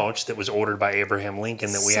couch that was ordered by Abraham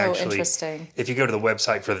Lincoln that we interesting. If you go to the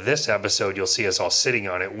website for this episode, you'll see us all sitting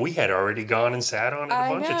on it. We had already gone and sat on it a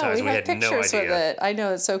bunch of times. We had pictures no idea. With it. I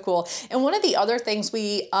know, it's so cool. And one of the other things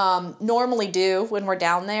we normally do when we're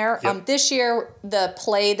down there, this year, the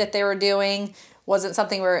play that they were doing wasn't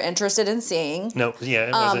something we were interested in seeing. No,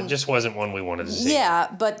 it wasn't. Just wasn't one we wanted to see. Yeah,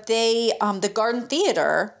 but they, the Garden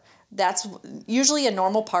Theater, that's usually a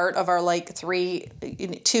normal part of our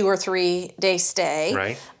 2 or 3 day stay.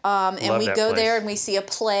 Right. And we go there and we see a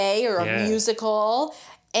play or a musical.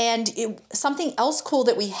 And something else cool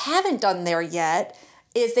that we haven't done there yet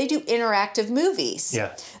is they do interactive movies.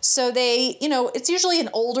 Yeah. So they, it's usually an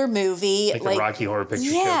older movie. Like the Rocky Horror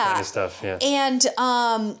Picture Show kind of stuff. Yeah. And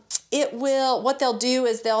what they'll do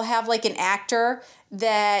is they'll have like an actor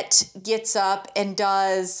that gets up and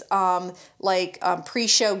does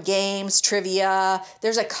pre-show games, trivia.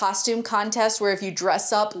 There's a costume contest where if you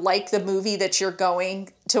dress up like the movie that you're going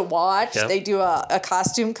to watch, they do a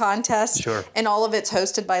costume contest. Sure. And all of it's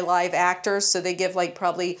hosted by live actors. So they give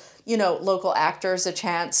probably local actors a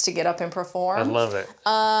chance to get up and perform. I love it.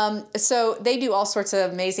 So they do all sorts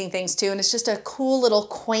of amazing things too. And it's just a cool little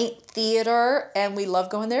quaint theater. And we love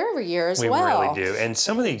going there every year as well. We really do. And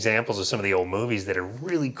some of the examples of some of the old movies that are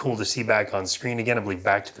really cool to see back on screen again, I believe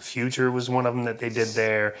Back to the Future was one of them that they did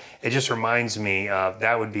there. It just reminds me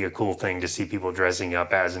that would be a cool thing to see people dressing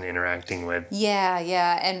up as and interacting with.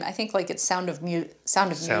 Yeah. And I think it's Sound of Music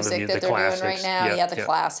that they're classics. doing right now. Yep, the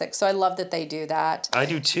classics. So I love that they do that. I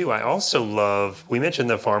do too. I also love, we mentioned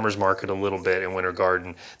the farmer's market a little bit in Winter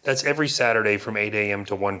Garden. That's every Saturday from 8 a.m.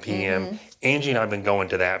 to 1 p.m. Mm-hmm. Angie and I have been going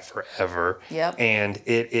to that forever. Yep. And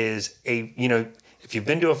it is if you've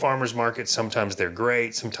been to a farmer's market, sometimes they're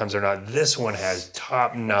great, sometimes they're not. This one has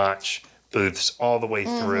top-notch booths all the way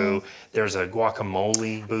through. There's a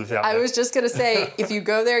guacamole booth out there. I was just going to say, if you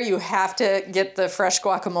go there, you have to get the fresh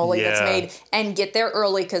guacamole that's made and get there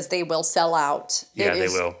early because they will sell out. Yeah, they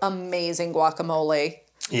will. Amazing guacamole.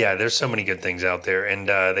 Yeah, there's so many good things out there. And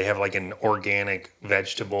they have an organic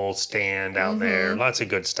vegetable stand out there. Lots of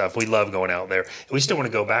good stuff. We love going out there. And we still want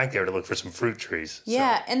to go back there to look for some fruit trees.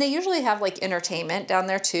 Yeah, and they usually have entertainment down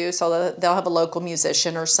there too. So they'll have a local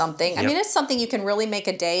musician or something. I mean, it's something you can really make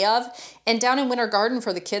a day of. And down in Winter Garden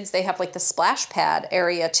for the kids, they have the splash pad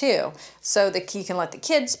area too. So that you can let the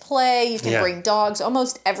kids play. You can bring dogs.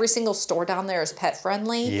 Almost every single store down there is pet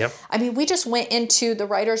friendly. Yep. I mean, we just went into the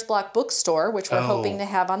Writer's Block bookstore, which we're hoping to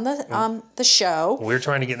have on the show. We're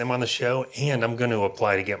trying to get them on the show, and I'm going to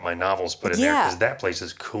apply to get my novels put in there because that place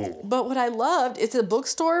is cool. But what I loved, it's a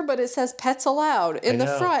bookstore, but it says pets allowed in the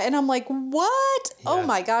front. And I'm like, what? Yeah. Oh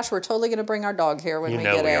my gosh, we're totally going to bring our dog here when we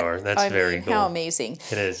get it. We are. That's very cool. How amazing.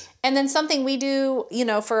 It is. And then something we do,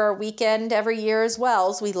 for our weekend every year as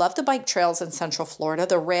well is we love the bike trails in Central Florida,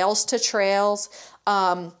 the Rails to Trails.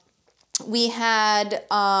 We had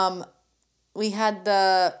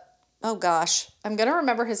the, oh gosh, I'm going to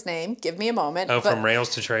remember his name. Give me a moment. Oh, from Rails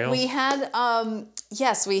to Trails? We had,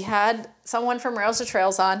 we had someone from Rails to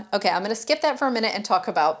Trails on. Okay, I'm going to skip that for a minute and talk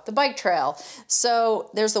about the bike trail. So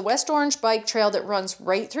there's the West Orange Bike Trail that runs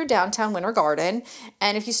right through downtown Winter Garden.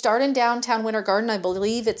 And if you start in downtown Winter Garden, I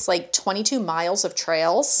believe it's 22 miles of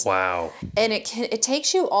trails. Wow. And it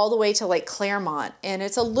takes you all the way to Claremont. And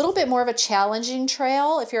it's a little bit more of a challenging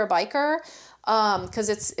trail if you're a biker because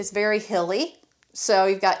it's very hilly. So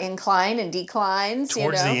you've got incline and declines.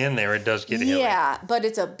 Towards the end there, it does get hilly. Yeah, but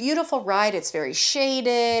it's a beautiful ride. It's very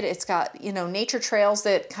shaded. It's got, nature trails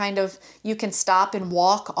that kind of you can stop and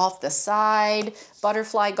walk off the side.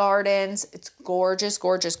 Butterfly gardens. It's gorgeous,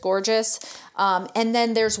 gorgeous, gorgeous. And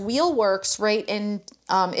then there's Wheelworks right in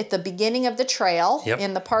at the beginning of the trail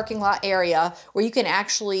in the parking lot area where you can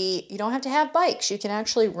you don't have to have bikes. You can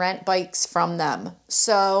actually rent bikes from them.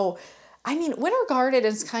 So, I mean, Winter Garden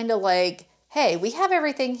is kind of hey, we have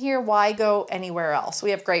everything here. Why go anywhere else?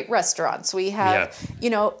 We have great restaurants. We have,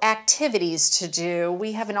 activities to do.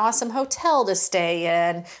 We have an awesome hotel to stay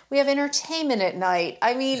in. We have entertainment at night.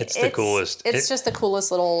 I mean, it's the coolest. It's just the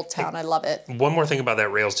coolest little town. I love it. One more thing about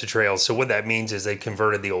that Rails to Trails. So what that means is they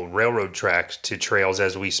converted the old railroad tracks to trails,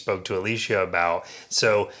 as we spoke to Alicia about.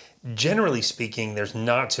 So generally speaking, there's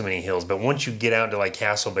not too many hills, but once you get out to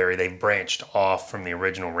Castleberry, they've branched off from the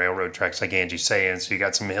original railroad tracks, like Angie's saying. So you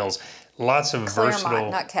got some hills. Lots of Claremont,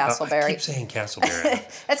 versatile. Not Castleberry. I keep saying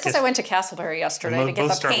Castleberry. That's because I went to Castleberry yesterday to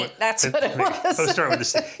get the paint. That's what it was. Both start with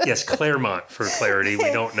this. Yes, Claremont for clarity.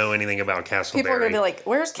 We don't know anything about Castleberry. People are going to be like,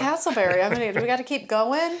 "Where's Castleberry?" Do we got to keep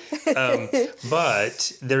going?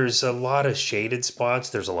 But there's a lot of shaded spots.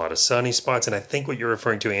 There's a lot of sunny spots, and I think what you're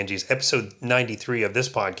referring to, Angie, is episode 93 of this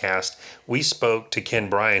podcast. We spoke to Ken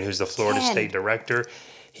Bryan, who's the Florida State Director.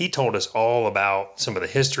 He told us all about some of the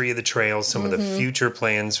history of the trails, some of the future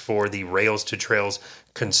plans for the Rails to Trails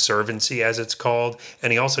Conservancy, as it's called.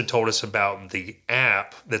 And he also told us about the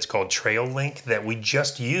app that's called Trail Link that we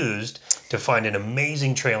just used to find an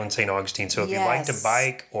amazing trail in St. Augustine. So if you like to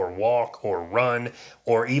bike or walk or run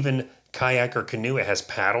or even kayak or canoe, it has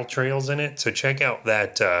paddle trails in it. So check out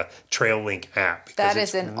that Trail Link app. That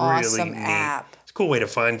is an awesome app. It's a cool way to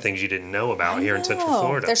find things you didn't know about here in Central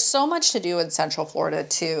Florida. There's so much to do in Central Florida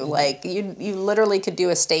too. You literally could do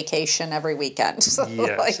a staycation every weekend. So,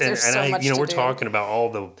 yes, there's so much to do. We're talking about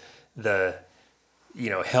all the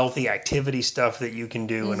healthy activity stuff that you can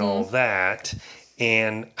do and all that.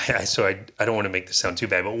 And so I don't want to make this sound too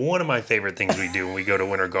bad, but one of my favorite things we do when we go to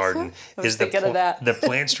Winter Garden is the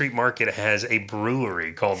Plant Street Market has a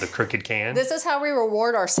brewery called the Crooked Can. This is how we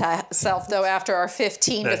reward ourselves, though, after our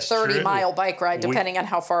 15 to 30 mile bike ride, depending on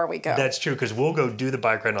how far we go. That's true, because we'll go do the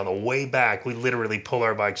bike ride. On the way back, we literally pull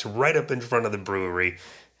our bikes right up in front of the brewery,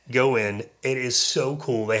 go in. It is so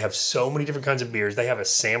cool. They have so many different kinds of beers. They have a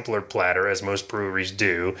sampler platter, as most breweries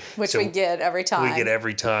do. Which we get every time. We get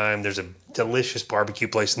every time. There's a delicious barbecue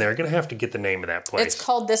place in there. I'm going to have to get the name of that place. It's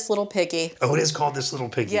called This Little Piggy. Oh, it is called This Little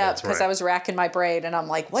Piggy. Yeah, because I was racking my brain and I'm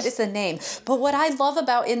like, what is the name? But what I love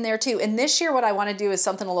about in there too, and this year what I want to do is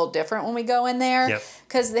something a little different when we go in there.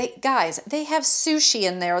 Because they have sushi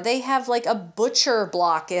in there. They have like a butcher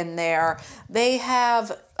block in there. They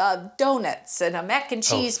have donuts and a mac and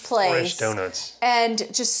cheese place. Fresh donuts. And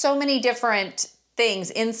just so many different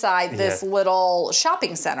things inside this little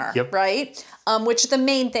shopping center, right? Which the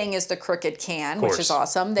main thing is the Crooked Can, which is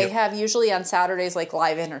awesome. They have usually on Saturdays like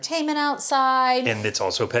live entertainment outside. And it's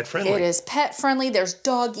also pet friendly. It is pet friendly. There's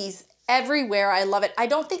doggies everywhere. I love it. I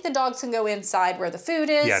don't think the dogs can go inside where the food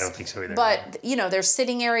is. Yeah, I don't think so either. But, there's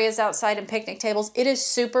sitting areas outside and picnic tables. It is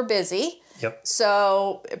super busy. Yep.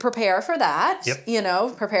 So prepare for that.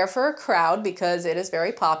 Yep. Prepare for a crowd because it is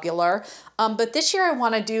very popular. But this year I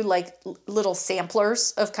want to do like little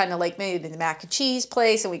samplers of kind of like maybe the mac and cheese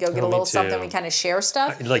place, and we go get a little something. We kind of share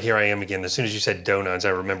stuff. Like here I am again. As soon as you said donuts, I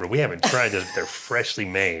remember we haven't tried those. But they're freshly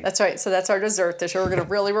made. That's right. So that's our dessert this year. We're going to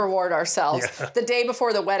really reward ourselves the day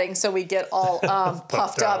before the wedding, so we get all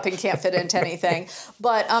puffed up and can't fit into anything.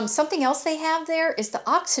 But something else they have there is the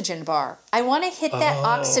oxygen bar. I want to hit that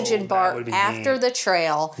oxygen bar after the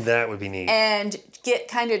trail. That would be neat. And get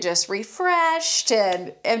kind of just refreshed,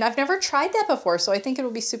 and I've never tried that before, so I think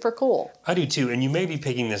it'll be super cool. I do too, and you may be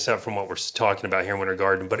picking this up from what we're talking about here in Winter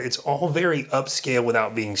Garden, but it's all very upscale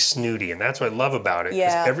without being snooty, and that's what I love about it.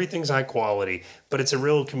 Yeah. Everything's high quality, but it's a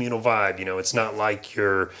real communal vibe. It's not like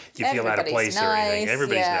you feel out of place or anything.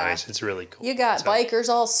 Everybody's nice. It's really cool. You got bikers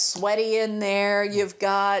all sweaty in there. You've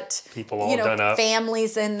got people all done up.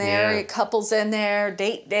 Families in there, couples in there,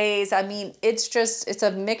 date days. I mean, it's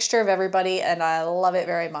a mixture of everybody, and I love it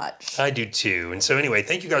very much. I do too. And so anyway,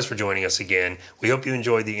 thank you guys for joining us again. We hope you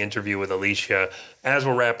enjoyed the interview with Alicia. As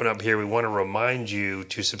we're wrapping up here, we want to remind you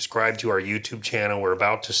to subscribe to our YouTube channel. We're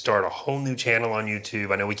about to start a whole new channel on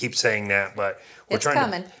YouTube. I know we keep saying that, but we're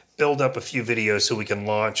trying to build up a few videos so we can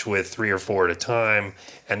launch with 3 or 4 at a time.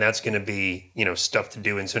 And that's going to be, stuff to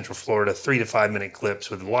do in Central Florida, 3 to 5 minute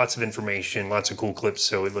clips with lots of information, lots of cool clips.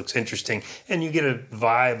 So it looks interesting. And you get a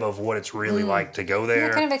vibe of what it's really like to go there.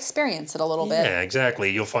 You kind of experience it a little bit. Yeah,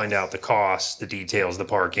 exactly. You'll find out the costs, the details, the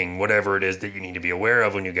parking, whatever it is that you need to be aware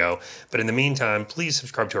of when you go. But in the meantime, please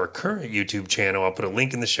subscribe to our current YouTube channel. I'll put a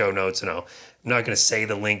link in the show notes, and I'm not going to say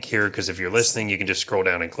the link here because if you're listening, you can just scroll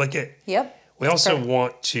down and click it. Yep. We also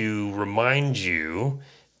want to remind you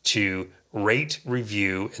to rate,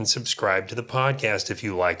 review, and subscribe to the podcast if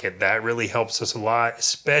you like it. That really helps us a lot,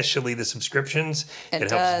 especially the subscriptions.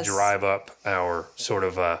 It helps drive up our sort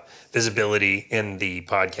of visibility in the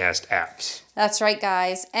podcast apps. That's right,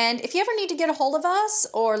 guys. And if you ever need to get a hold of us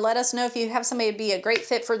or let us know if you have somebody to be a great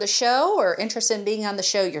fit for the show or interested in being on the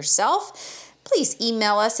show yourself, please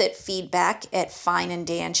email us at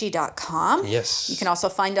feedback@fineanddangy.com. Yes. You can also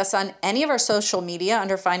find us on any of our social media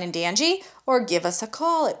under Fine and Dangy, or give us a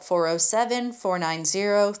call at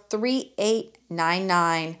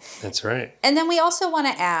 407-490-3899. That's right. And then we also want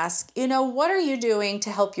to ask, what are you doing to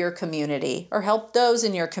help your community or help those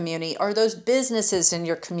in your community or those businesses in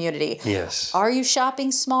your community? Yes. Are you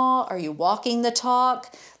shopping small? Are you walking the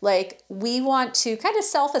talk? We want to kind of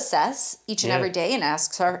self-assess each and every day and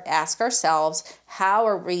ask ourselves, how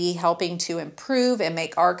are we helping to improve and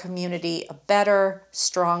make our community a better,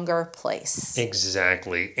 stronger place?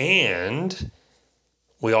 Exactly. And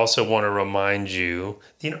we also want to remind you,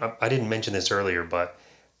 I didn't mention this earlier, but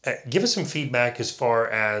give us some feedback as far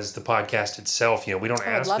as the podcast itself. We don't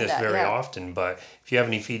ask this very often, but if you have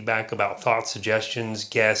any feedback about thoughts, suggestions,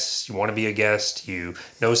 guests, you want to be a guest, you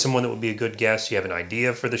know someone that would be a good guest, you have an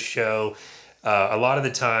idea for the show. A lot of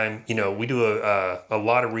the time, we do a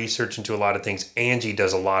lot of research into a lot of things. Angie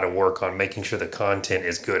does a lot of work on making sure the content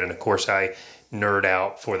is good. And of course, I nerd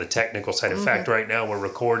out for the technical side. In fact, right now we're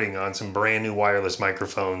recording on some brand new wireless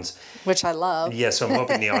microphones, which I love. Yeah, so I'm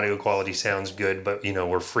hoping the audio quality sounds good, but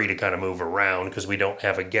we're free to kind of move around because we don't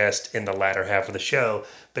have a guest in the latter half of the show.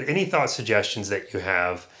 But any thoughts, suggestions that you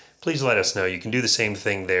have, please let us know. You can do the same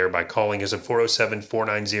thing there by calling us at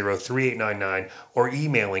 407-490-3899 or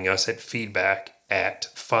emailing us at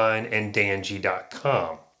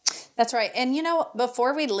feedback@fineanddangy.com. That's right. And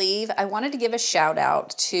before we leave, I wanted to give a shout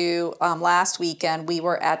out to last weekend we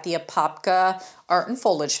were at the Apopka Art and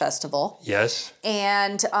Foliage Festival. Yes.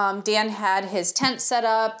 And Dan had his tent set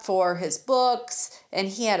up for his books, and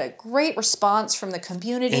he had a great response from the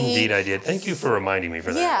community. Indeed, I did. Thank you for reminding me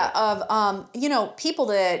for that. Yeah, of people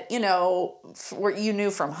that you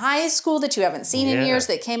knew from high school that you haven't seen in years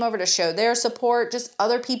that came over to show their support. Just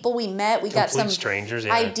other people we met. We got some strangers.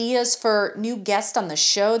 Ideas for new guests on the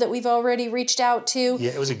show that we've already reached out to.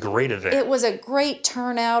 Yeah, it was a great event. It was a great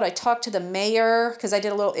turnout. I talked to the mayor because I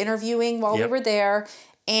did a little interviewing while we were there.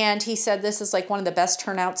 And he said this is like one of the best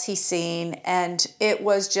turnouts he's seen. And it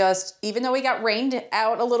was just, even though we got rained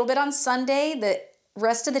out a little bit on Sunday, the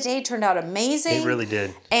rest of the day turned out amazing. It really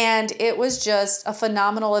did. And it was just a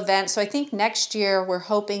phenomenal event. So I think next year we're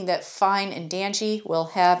hoping that Fine and Dangy will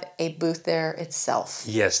have a booth there itself.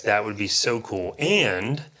 Yes, that would be so cool.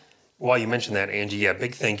 And while you mentioned that, Angie,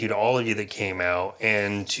 big thank you to all of you that came out,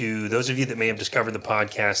 and to those of you that may have discovered the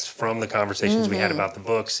podcast from the conversations we had about the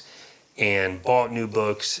books and bought new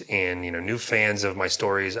books and, new fans of my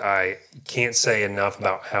stories. I can't say enough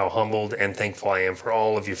about how humbled and thankful I am for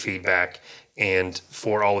all of your feedback and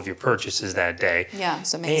for all of your purchases that day. Yeah,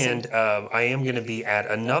 it's amazing. And I am going to be at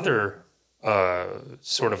another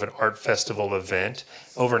sort of an art festival event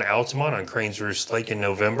over in Altamont on Cranes Roost Lake in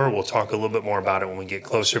November. We'll talk a little bit more about it when we get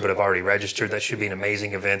closer, but I've already registered. That should be an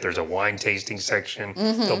amazing event. There's a wine tasting section.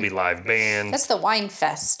 There'll be live bands. That's the Wine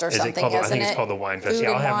Fest or something, isn't it? I think it's called the Wine Fest. Food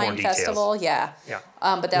I'll have Wine more details. Festival, yeah.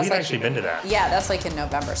 But that's We've actually been to that. Yeah, that's like in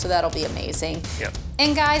November, so that'll be amazing. Yep.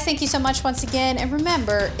 And guys, thank you so much once again. And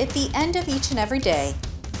remember, at the end of each and every day,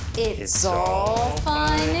 it's all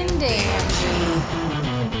fine and dandy.